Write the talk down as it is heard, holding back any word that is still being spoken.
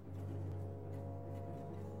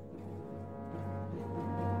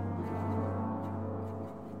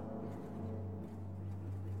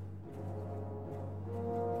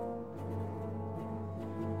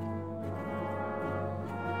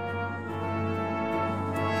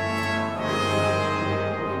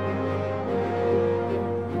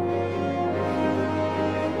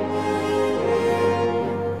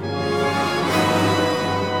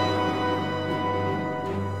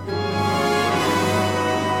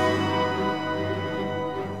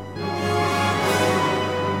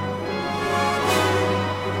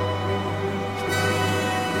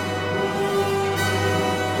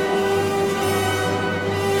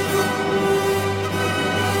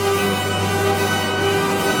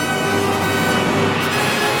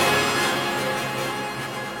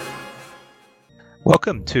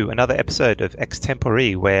Welcome to another episode of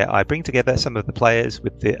Extempore, where I bring together some of the players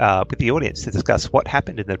with the audience to discuss what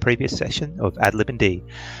happened in the previous session of Ad Lib and D,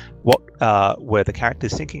 what were the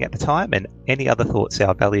characters thinking at the time, and any other thoughts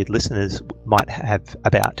our valued listeners might have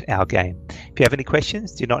about our game. If you have any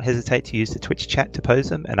questions, do not hesitate to use the Twitch chat to pose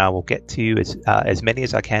them, and I will get to you as many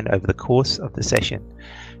as I can over the course of the session.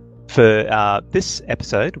 For this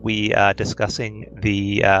episode, we are discussing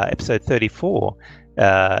the episode 34.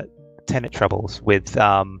 Tenant Troubles with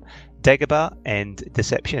Dagobah and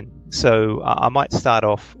Deception. So I might start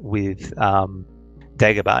off with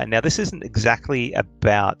Dagobah. Now, this isn't exactly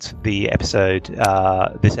about the episode,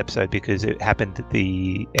 this episode, because it happened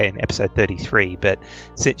in episode 33. But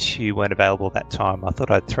since you weren't available that time, I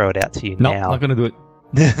thought I'd throw it out to you now. No, not going to do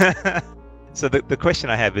it. So the question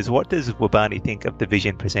I have is, what does Wobani think of the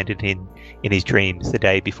vision presented in his dreams the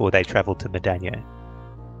day before they travelled to Medanio?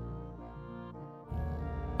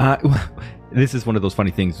 This is one of those funny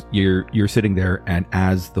things. You're sitting there, and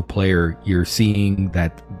as the player, you're seeing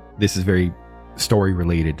that this is very story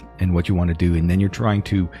related and what you want to do, and then you're trying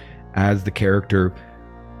to, as the character,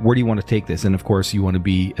 where do you want to take this? And of course, you want to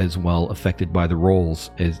be as well affected by the roles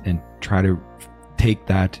and try to take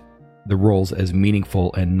the roles as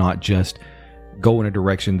meaningful and not just go in a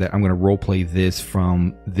direction that I'm going to roleplay this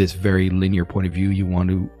from this very linear point of view. You want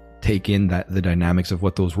to take in the dynamics of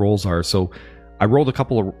what those roles are. So I rolled a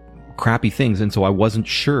couple of crappy things, and so I wasn't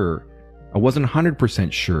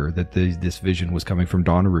 100% sure that this vision was coming from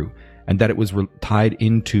Donaru and that it was tied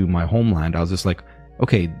into my homeland. I was just like,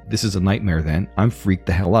 okay, this is a nightmare then. I'm freaked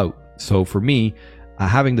the hell out. So for me,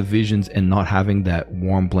 having the visions and not having that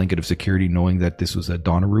warm blanket of security, knowing that this was a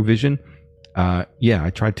Donaru vision, I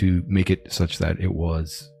tried to make it such that it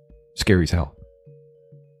was scary as hell.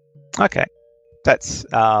 Okay. That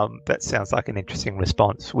sounds like an interesting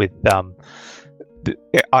response. With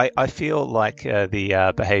I feel like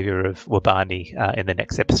the behaviour of Wobani in the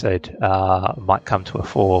next episode might come to a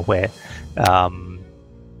fore, where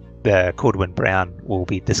the Corduan Brown will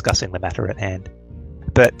be discussing the matter at hand.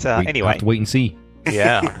 But anyway, have to wait and see.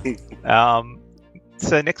 Yeah.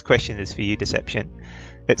 So next question is for you, Deception.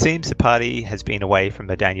 It seems the party has been away from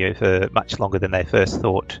Medanio for much longer than they first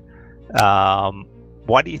thought.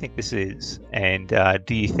 Why do you think this is, and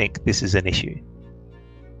do you think this is an issue?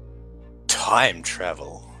 Time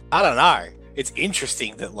travel. I don't know. It's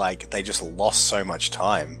interesting that they just lost so much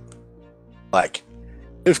time. It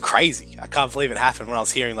was crazy. I can't believe it happened when I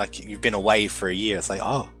was hearing you've been away for a year. It's like,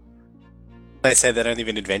 oh. They said they'd only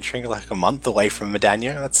been adventuring a month away from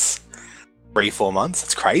Medanio. That's 3-4 months.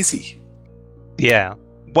 That's crazy. Yeah.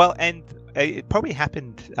 Well, and it probably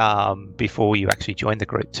happened before you actually joined the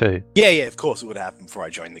group too. Yeah, of course it would happen before I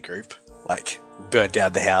joined the group. Burnt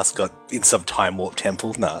down the house, got in some time warp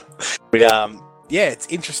temple. No. But it's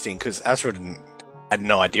interesting because Azra had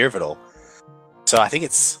no idea of it all. So I think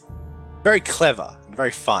it's very clever and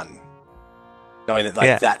very fun knowing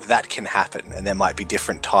that that can happen, and there might be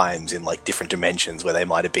different times in different dimensions where they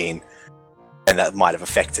might have been, and that might have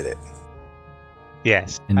affected it.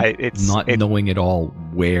 Yes. And knowing at all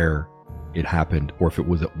where it happened, or if it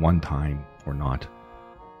was at one time or not.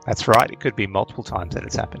 That's right. It could be multiple times that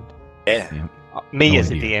it's happened. Yeah. Me as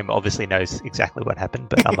a DM obviously knows exactly what happened,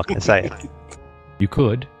 but I'm not going to say it. You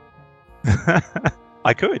could.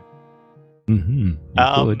 I could. Mm-hmm. You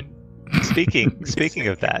could. Speaking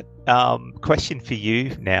of that, question for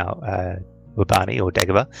you now, Wobani or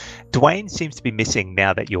Dagobah. Dwayne seems to be missing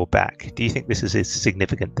now that you're back. Do you think this is a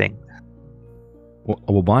significant thing? Well,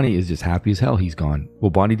 Wobani is just happy as hell he's gone.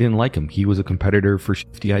 Wobani didn't like him. He was a competitor for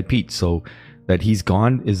Shifty-Eyed Pete, so that he's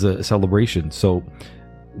gone is a celebration. So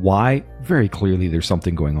why? Very clearly there's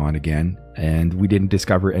something going on again, and we didn't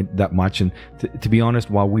discover that much. And to be honest,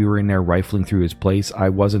 while we were in there rifling through his place, I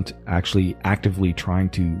wasn't actually actively trying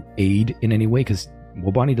to aid in any way, because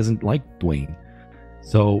Wobani doesn't like Dwayne.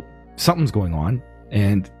 So something's going on,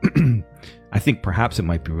 and I think perhaps it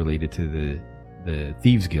might be related to the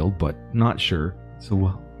Thieves Guild, but not sure.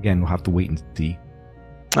 So again, we'll have to wait and see.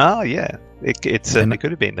 Oh yeah, it certainly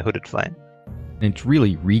could have been the Hooded Flame. And it's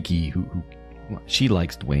really Riki who she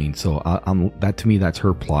likes Dwayne, so that to me, that's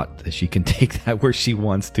her plot, that she can take that where she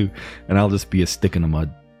wants to, and I'll just be a stick in the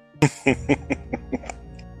mud.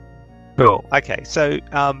 Cool. Okay, so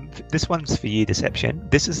this one's for you, Deception.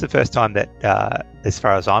 This is the first time that, as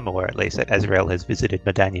far as I'm aware at least, that Azrael has visited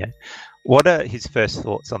Medanio. What are his first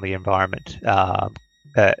thoughts on the environment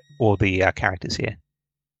or the characters here?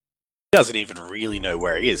 He doesn't even really know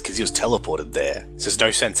where he is because he was teleported there. So there's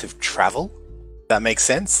no sense of travel. That makes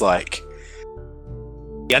sense.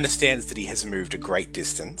 He understands that he has moved a great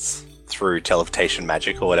distance through teleportation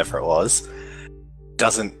magic or whatever it was.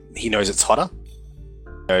 He knows it's hotter.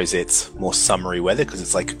 knows it's more summery weather because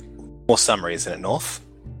it's like more summery, isn't it, north?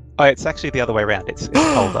 Oh, it's actually the other way around. It's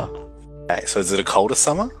colder. Okay, so is it a colder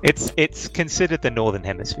summer? It's considered the northern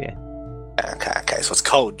hemisphere. Okay, so it's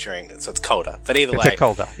cold so it's colder. But either It's way, a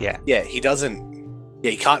colder, yeah. yeah, he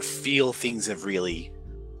can't feel things have really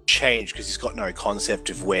changed because he's got no concept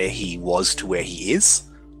of where he was to where he is.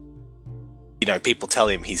 You know, people tell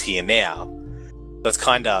him he's here now. So it's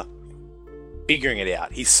kind of figuring it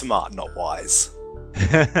out. He's smart, not wise.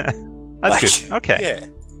 That's good. Okay. Yeah.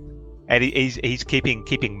 And he's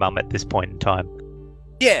keeping mum at this point in time.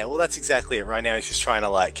 Yeah, well, that's exactly it. Right now, he's just trying to,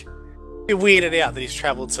 like, be weirded out that he's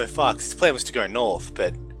travelled so far. Because his plan was to go north,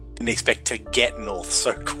 but didn't expect to get north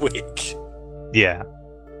so quick. Yeah.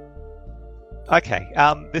 Okay.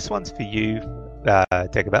 This one's for you,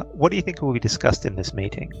 Dagobah. What do you think will be discussed in this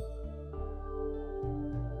meeting?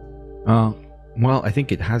 Well, I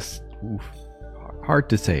think it has. Hard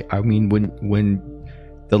to say. I mean, when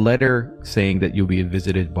the letter saying that you'll be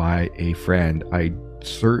visited by a friend, I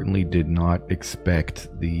certainly did not expect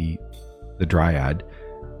the dryad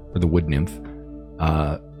or the wood nymph.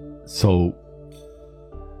 So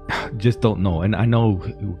just don't know. And I know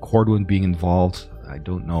Cordwin being involved, I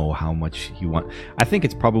don't know how much he want. I think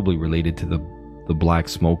it's probably related to the black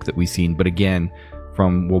smoke that we've seen. But again,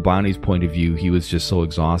 from Wobani's point of view, he was just so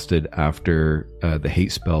exhausted after the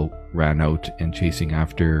hate spell ran out and chasing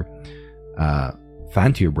after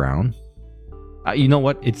Fantier Brown. You know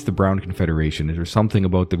what? It's the Brown Confederation. There's something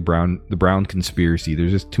about the Brown conspiracy.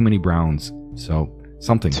 There's just too many Browns. So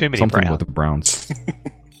something about the Browns.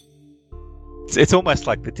 It's almost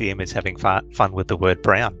like the DM is having fun with the word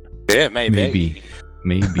brown. Yeah, maybe.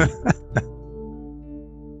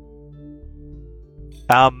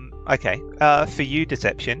 Okay. For you,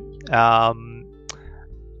 Deception.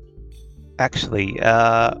 Actually,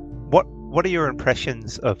 what are your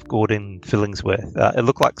impressions of Gordon Fillingsworth? It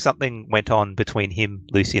looked like something went on between him,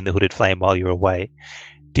 Lucy, and the Hooded Flame while you were away.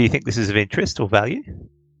 Do you think this is of interest or value?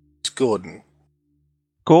 It's Gordon.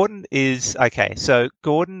 Gordon is okay. So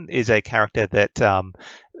Gordon is a character that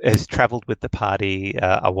has travelled with the party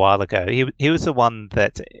a while ago. He was the one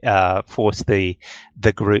that forced the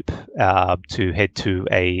group to head to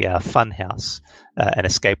a fun house, an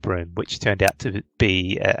escape room, which turned out to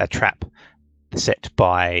be a trap set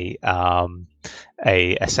by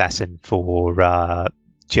a assassin for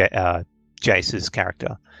Jace's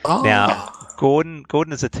character. Oh. Now, Gordon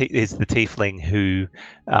is the tiefling who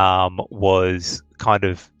was kind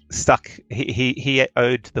of stuck. He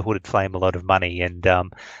owed the Hooded Flame a lot of money, and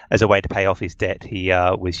as a way to pay off his debt, he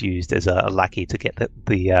was used as a lackey to get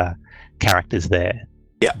the characters there.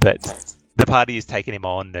 Yeah. But the party has taken him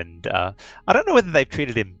on, and I don't know whether they've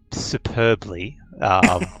treated him superbly.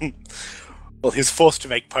 Well, he's forced to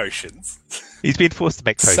make potions. He's been forced to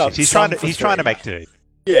make potions. He's trying to make do.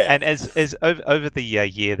 Yeah. And as over the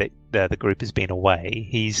year that the group has been away,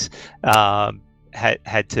 he's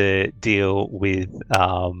had to deal with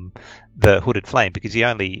the Hooded Flame because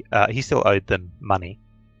he still owed them money.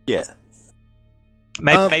 Yeah.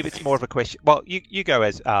 Maybe it's more of a question. Well, you go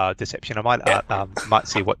as Deception. I might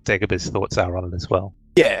see what Dagobah's thoughts are on it as well.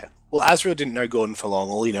 Yeah. Well, Azrael didn't know Gordon for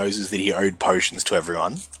long. All he knows is that he owed potions to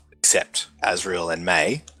everyone except Azrael and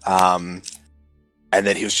May, and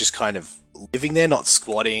that he was just kind of living there, not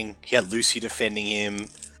squatting. He had Lucy defending him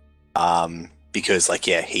because,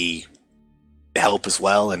 he help as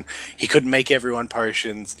well, and he couldn't make everyone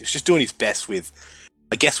potions. He was just doing his best with,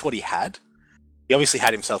 I guess, what he had. He obviously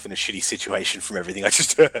had himself in a shitty situation from everything I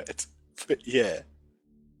just heard. But yeah,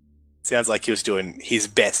 sounds like he was doing his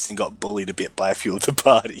best and got bullied a bit by a few of the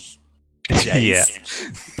party. Yeah,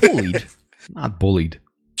 bullied, not bullied.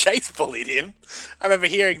 Chase bullied him. I remember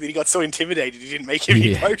hearing that he got so intimidated he didn't make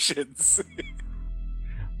any potions.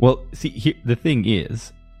 Well, see, the thing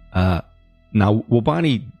is, now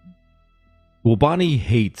Wobani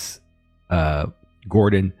hates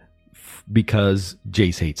Gordon because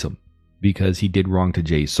Jace hates him, because he did wrong to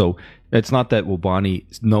Jace. So it's not that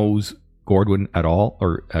Wobani knows Gordon at all.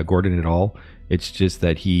 It's just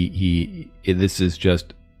that this is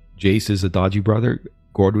just Jace is a dodgy brother.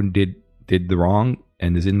 Gordon did the wrong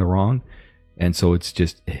and is in the wrong, and so it's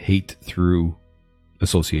just hate through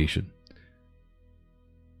association.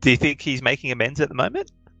 Do you think he's making amends at the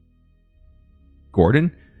moment?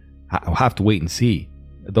 Gordon? I'll have to wait and see.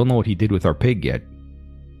 I don't know what he did with our pig yet.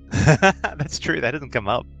 That's true. That hasn't come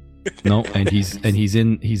up. No, and he's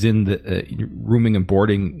in the rooming and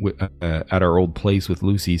boarding at our old place with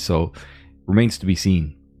Lucy. So remains to be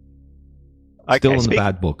seen. Okay, Still in the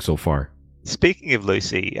bad book so far. Speaking of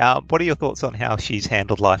Lucy, what are your thoughts on how she's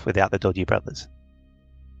handled life without the Dodgy brothers?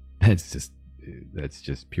 That's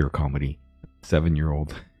just pure comedy.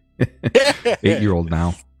 7-year-old, 8-year-old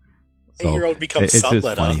now. So 8-year-old becomes it's just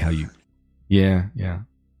subletter. funny how you, yeah.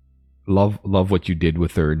 Love what you did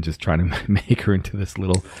with her and just trying to make her into this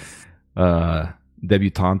little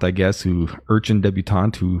debutante, I guess, urchin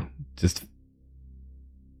debutante who just,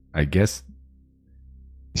 I guess.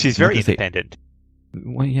 She's very independent.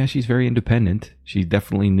 Well, yeah, she's very independent. She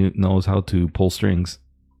definitely knows how to pull strings.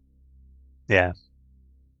 Yeah.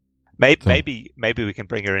 Maybe we can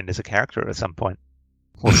bring her in as a character at some point.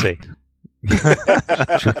 We'll see.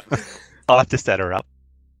 I'll have to set her up.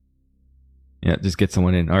 Yeah, just get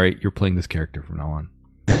someone in. All right, you're playing this character from now on.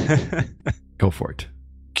 Go for it.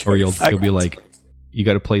 Or you'll be like, you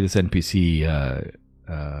got to play this NPC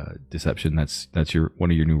deception. That's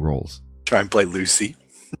one of your new roles. Try and play Lucy.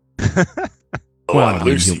 Well, I'm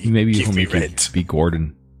Lucy. Maybe Give he'll me make red. it be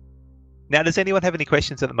Gordon. Now, does anyone have any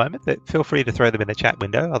questions at the moment? Feel free to throw them in the chat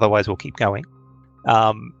window. Otherwise, we'll keep going.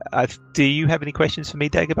 Do you have any questions for me,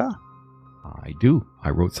 Dagobah? I do. I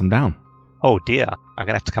wrote some down. Oh dear, I'm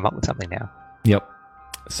gonna have to come up with something now. Yep.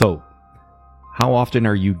 So, how often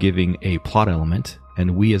are you giving a plot element,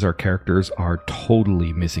 and we as our characters are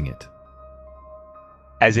totally missing it?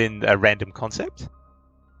 As in a random concept?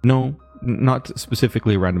 No, not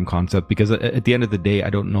specifically a random concept, because at the end of the day, I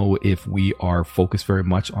don't know if we are focused very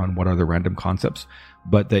much on what are the random concepts,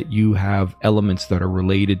 but that you have elements that are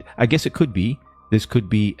related. I guess it could be. This could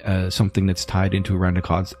be something that's tied into a random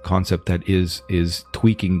concept that is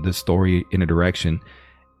tweaking the story in a direction,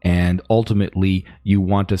 and ultimately you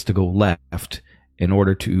want us to go left in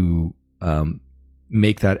order to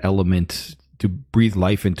make that element to breathe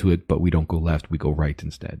life into it, but we don't go left, we go right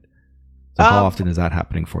instead. So how often is that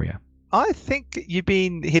happening for you? I think you've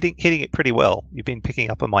been hitting it pretty well. You've been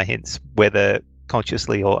picking up on my hints, whether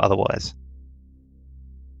consciously or otherwise.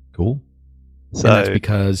 Cool. So and that's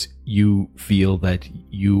because you feel that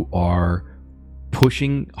you are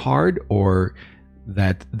pushing hard, or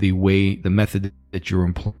that the method that you're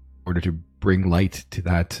employing in order to bring light to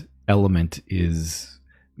that element is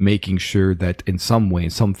making sure that in some way, in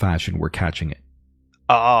some fashion, we're catching it.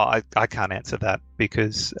 I can't answer that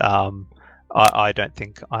because I don't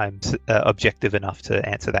think I'm objective enough to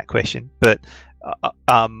answer that question. But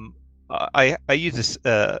I use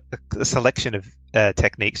a selection of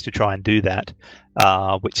techniques to try and do that,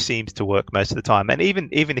 which seems to work most of the time. And even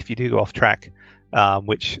if you do go off track,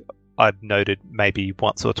 which I've noted maybe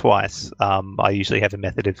once or twice, I usually have a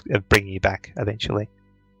method of bringing you back eventually.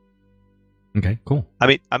 Okay, cool. I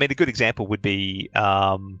mean, a good example would be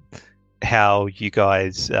how you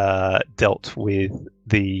guys dealt with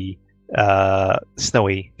the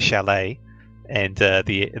snowy chalet and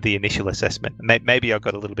the initial assessment. Maybe I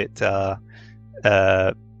got a little bit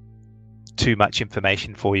too much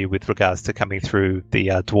information for you with regards to coming through the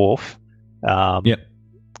dwarf. Yep.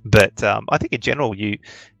 But I think in general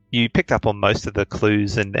you picked up on most of the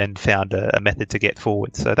clues and found a method to get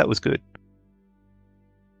forward, so that was good.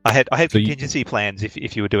 I had so contingency plans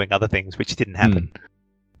if you were doing other things, which didn't happen.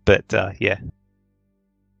 But yeah,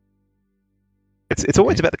 it's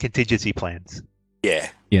always about the contingency plans. Yeah,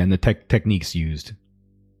 and the techniques used.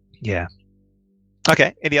 Yeah.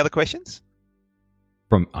 Okay. Any other questions?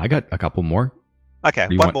 I got a couple more. Okay,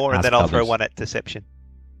 one more, and then I'll throw one at deception.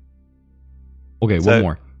 Okay, one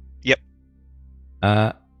more. Yep.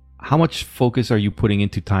 How much focus are you putting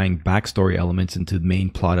into tying backstory elements into the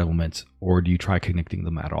main plot elements, or do you try connecting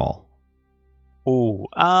them at all? Oh,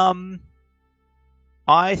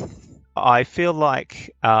 I feel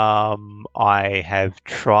like I have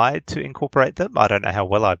tried to incorporate them. I don't know how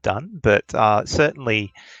well I've done, but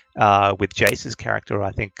certainly with Jace's character,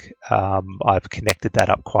 I think I've connected that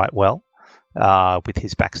up quite well with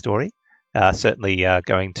his backstory. Certainly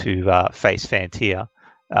going to face Fantir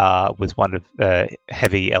was one of the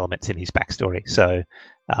heavy elements in his backstory. So,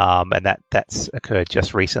 and that's occurred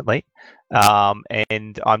just recently.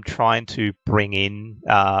 And I'm trying to bring in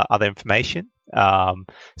other information.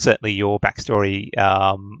 Certainly your backstory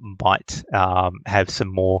might have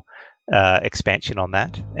some more expansion on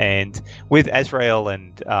that. And with Azrael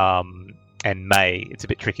and May, it's a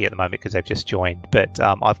bit tricky at the moment because they've just joined. But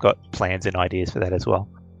I've got plans and ideas for that as well.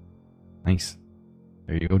 Nice.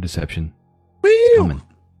 There you go, Deception. Woo!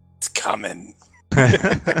 It's coming. It's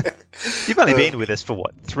coming. You've only been with us for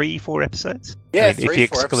what, 3-4 episodes? Yeah, I mean,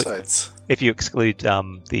 3-4 episodes. If you exclude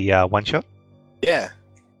the one shot. Yeah.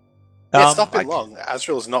 Yeah, it's not been long.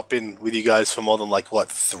 Azrael's not been with you guys for more than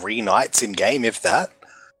 3 nights in game, if that.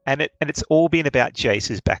 And it's all been about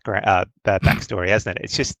Jace's backstory, hasn't it?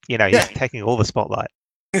 It's just he's taking all the spotlight.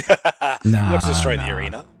 Let's destroy the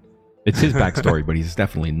arena. It's his backstory, but he's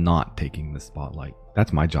definitely not taking the spotlight.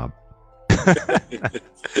 That's my job.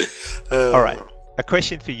 All right. A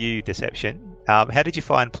question for you, Deception. How did you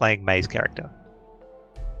find playing May's character?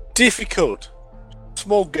 Difficult.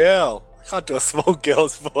 Small girl. I can't do a small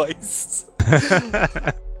girl's voice.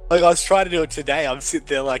 Like, I was trying to do it today. I'm sitting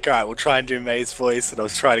there like, all right, we'll try and do May's voice, and I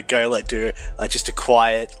was trying to go do just a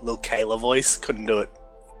quiet little Kayla voice. Couldn't do it.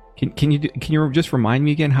 Can you just remind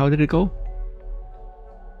me again? How did it go?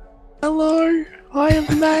 Hello, I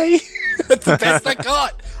am May. That's the best I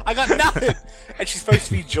got. I got nothing. And she's supposed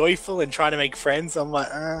to be joyful and trying to make friends. I'm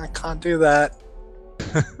like, I can't do that.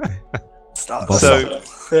 So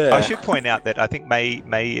I should point out that I think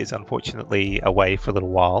May is unfortunately away for a little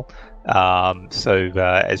while. So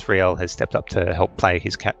Azrael has stepped up to help play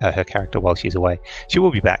her character while she's away. She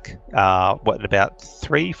will be back. In about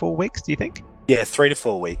 3-4 weeks? Do you think? Yeah, 3 to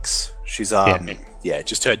 4 weeks. She's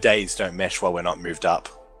just her days don't mesh while we're not moved up.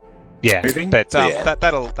 Yeah, Moving? but So, yeah.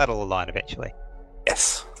 that'll align eventually.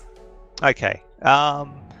 Yes. Okay.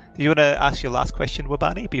 Do you want to ask your last question,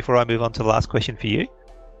 Wabani, before I move on to the last question for you?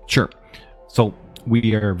 Sure. So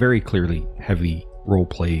we are very clearly heavy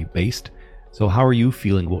roleplay based. So how are you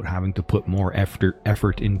feeling about having to put more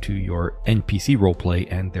effort into your NPC roleplay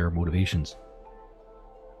and their motivations?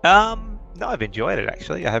 No, I've enjoyed it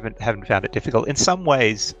actually. I haven't found it difficult. In some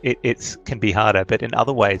ways, it can be harder, but in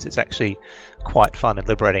other ways, it's actually quite fun and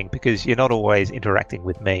liberating because you're not always interacting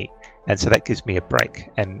with me, and so that gives me a break,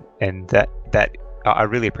 and that I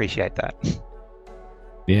really appreciate that.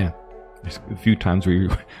 Yeah, there's a few times where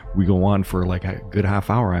we go on for like a good half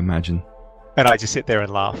hour, I imagine. And I just sit there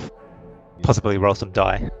and laugh, possibly roll some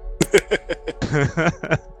die.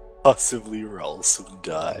 Possibly roll some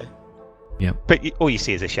die. Yeah. But all you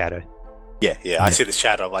see is a shadow. Yeah. I see the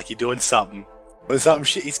shadow. I'm like, you're doing something. There's something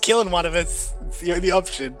shit. He's killing one of us. It's the only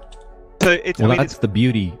option. So that's the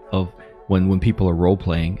beauty of when people are role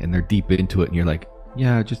playing and they're deep into it, and you're like,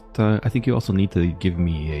 yeah, just I think you also need to give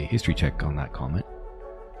me a history check on that comment.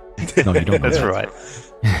 No, you don't. That's right.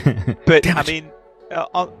 But I mean,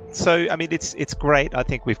 it's great. I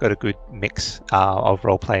think we've got a good mix of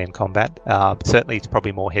role play and combat. Certainly, it's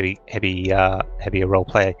probably more heavier role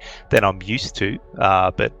play than I'm used to,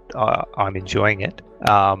 but I'm enjoying it.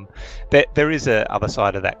 There is a other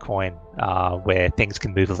side of that coin where things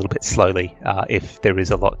can move a little bit slowly if there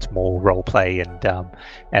is a lot more role play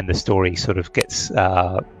and the story sort of gets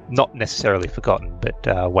not necessarily forgotten,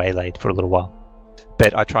 but waylaid for a little while.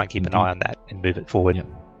 But I try and keep an eye on that and move it forward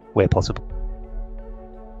where possible.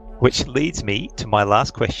 Which leads me to my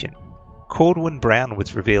last question. Caldwin Brown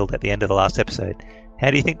was revealed at the end of the last episode. How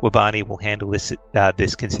do you think Wabani will handle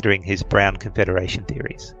this considering his Brown Confederation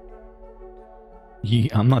theories?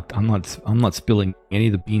 I'm not spilling any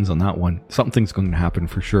of the beans on that one. Something's going to happen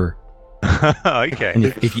for sure. Okay. And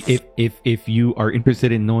if you are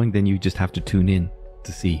interested in knowing, then you just have to tune in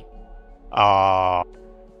to see.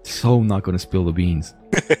 So I'm not going to spill the beans.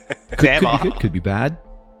 Could be good, could be bad.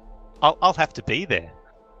 I'll have to be there.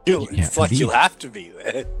 It's like you'll have to be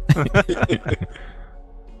there.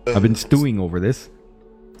 I've been stewing over this.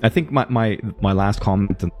 I think my last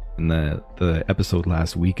comment in the episode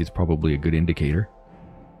last week is probably a good indicator.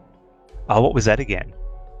 What was that again?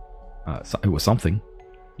 It was something.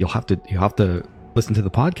 You'll have to listen to the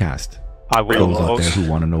podcast. I will. Those out there who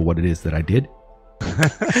want to know what it is that I did.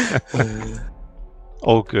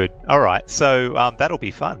 All good. All right. So that'll be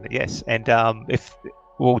fun. Yes. And if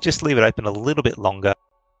we'll just leave it open a little bit longer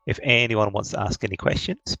if anyone wants to ask any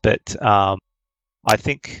questions. But I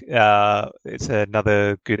think it's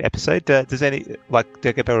another good episode. Does any, like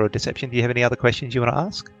Dagobah or Deception, do you have any other questions you want to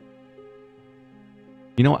ask?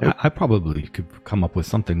 You know, I probably could come up with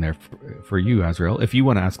something there for you, Azrael. If you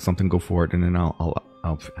want to ask something, go for it, and then I'll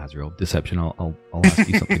Azrael, Deception, I'll ask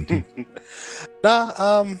you something too.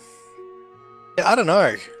 I don't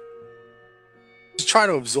know. Just trying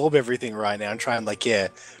to absorb everything right now and try and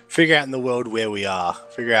figure out in the world where we are,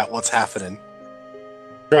 figure out what's happening.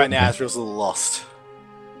 Right now, Azrael's a little lost.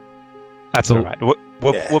 That's all right.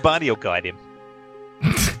 Wabani will guide him.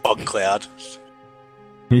 Fog cloud.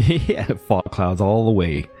 Yeah, fog clouds all the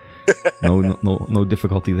way. No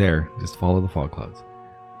difficulty there. Just follow the fog clouds.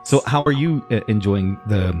 So, how are you enjoying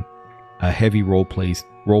the heavy role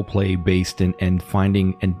play based and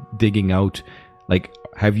finding and digging out? Like,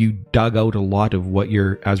 have you dug out a lot of what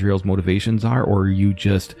your Azrael's motivations are, or are you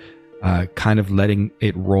just kind of letting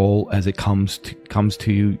it roll as it comes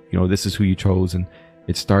to you? You know, this is who you chose, and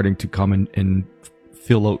it's starting to come and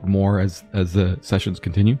fill out more as the sessions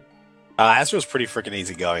continue. Azrael's pretty freaking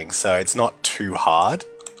easygoing, so it's not too hard to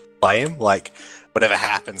play him. Like, whatever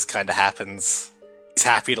happens, kind of happens. He's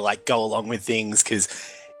happy to go along with things because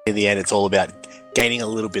in the end, it's all about gaining a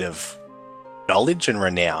little bit of knowledge and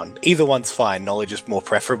renown. Either one's fine. Knowledge is more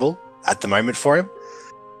preferable at the moment for him.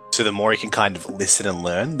 So the more he can kind of listen and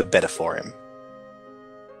learn, the better for him.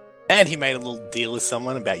 And he made a little deal with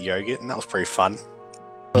someone about yogurt, and that was pretty fun.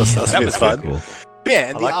 That was fun. Cool. Yeah,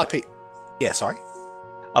 and I the like RP. Yeah, sorry.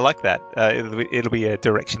 I like that. It'll be a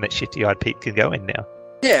direction that Shifty Eyed Pete can go in now.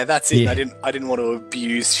 Yeah, that's it. Yeah. I didn't want to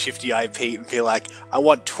abuse Shifty Eye Pete and be like, I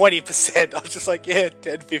want 20%. I was just like, yeah,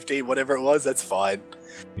 10, 15, whatever it was, that's fine.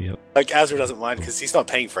 Yep. Like, Azra doesn't mind because he's not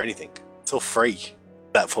paying for anything. It's all free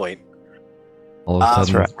at that point. All of a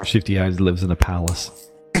sudden, right. Shifty Eyes lives in a palace.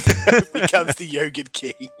 Becomes the yogurt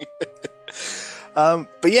king. But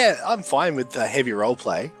yeah, I'm fine with the heavy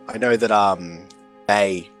roleplay. I know that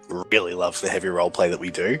they really love the heavy roleplay that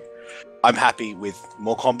we do. I'm happy with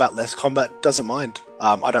more combat, less combat. Doesn't mind.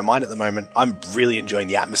 I don't mind at the moment. I'm really enjoying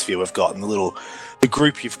the atmosphere we've got and the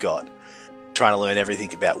group you've got. Trying to learn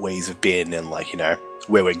everything about where you've been and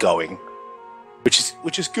where we're going, which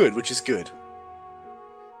is good.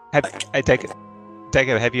 Hey,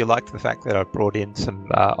 Dago, have you liked the fact that I've brought in some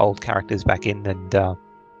old characters back in and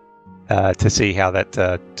to see how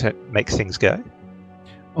that makes things go?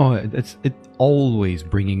 Oh, it's always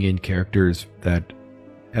bringing in characters that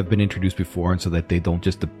have been introduced before, and so that they don't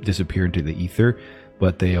just disappear into the ether,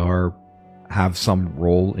 but they have some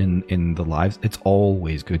role in the lives. It's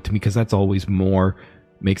always good to me because that's always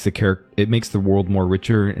makes the world more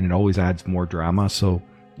richer, and it always adds more drama. So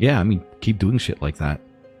yeah, I mean, keep doing shit like that.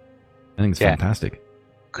 I think it's fantastic.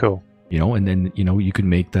 Cool. And then you can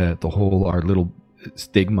make our little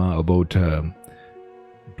stigma about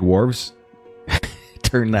dwarves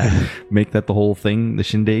make that the whole thing, the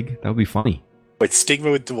shindig. That would be funny. Wait,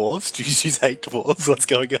 stigma with dwarves? Do you just hate dwarves? What's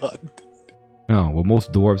going on? No, well,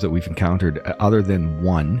 most dwarves that we've encountered, other than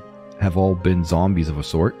one, have all been zombies of a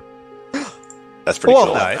sort. That's pretty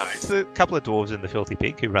cool. No, it's a couple of dwarves in the Filthy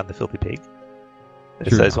Pig who run the Filthy Pig. There's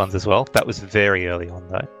Sure those enough. ones as well. That was very early on,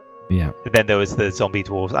 though. Yeah. And then there was the zombie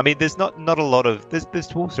dwarves. I mean, there's not a lot of there's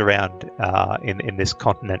dwarves around in this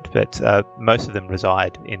continent, but most of them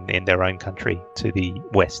reside in their own country to the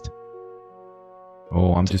west.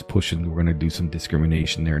 Oh, I'm just pushing. We're going to do some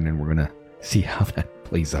discrimination there, and then we're going to see how that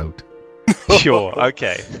plays out. Sure.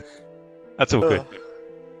 Okay. That's all good.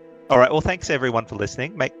 All right. Well, thanks everyone for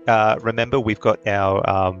listening. Remember, we've got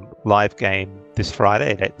our live game this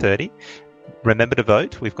Friday at 8:30. Remember to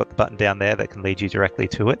vote. We've got the button down there that can lead you directly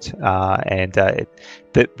to it.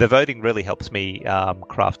 The voting really helps me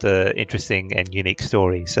craft an interesting and unique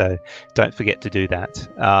story. So don't forget to do that.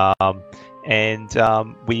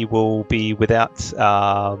 We will be without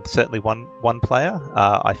certainly one player.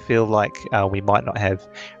 I feel like we might not have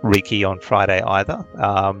Riki on Friday either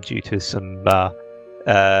due to some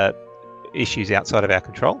issues outside of our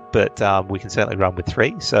control, but we can certainly run with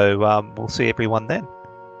 3. So we'll see everyone then.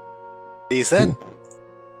 See you then.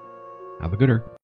 Have a gooder.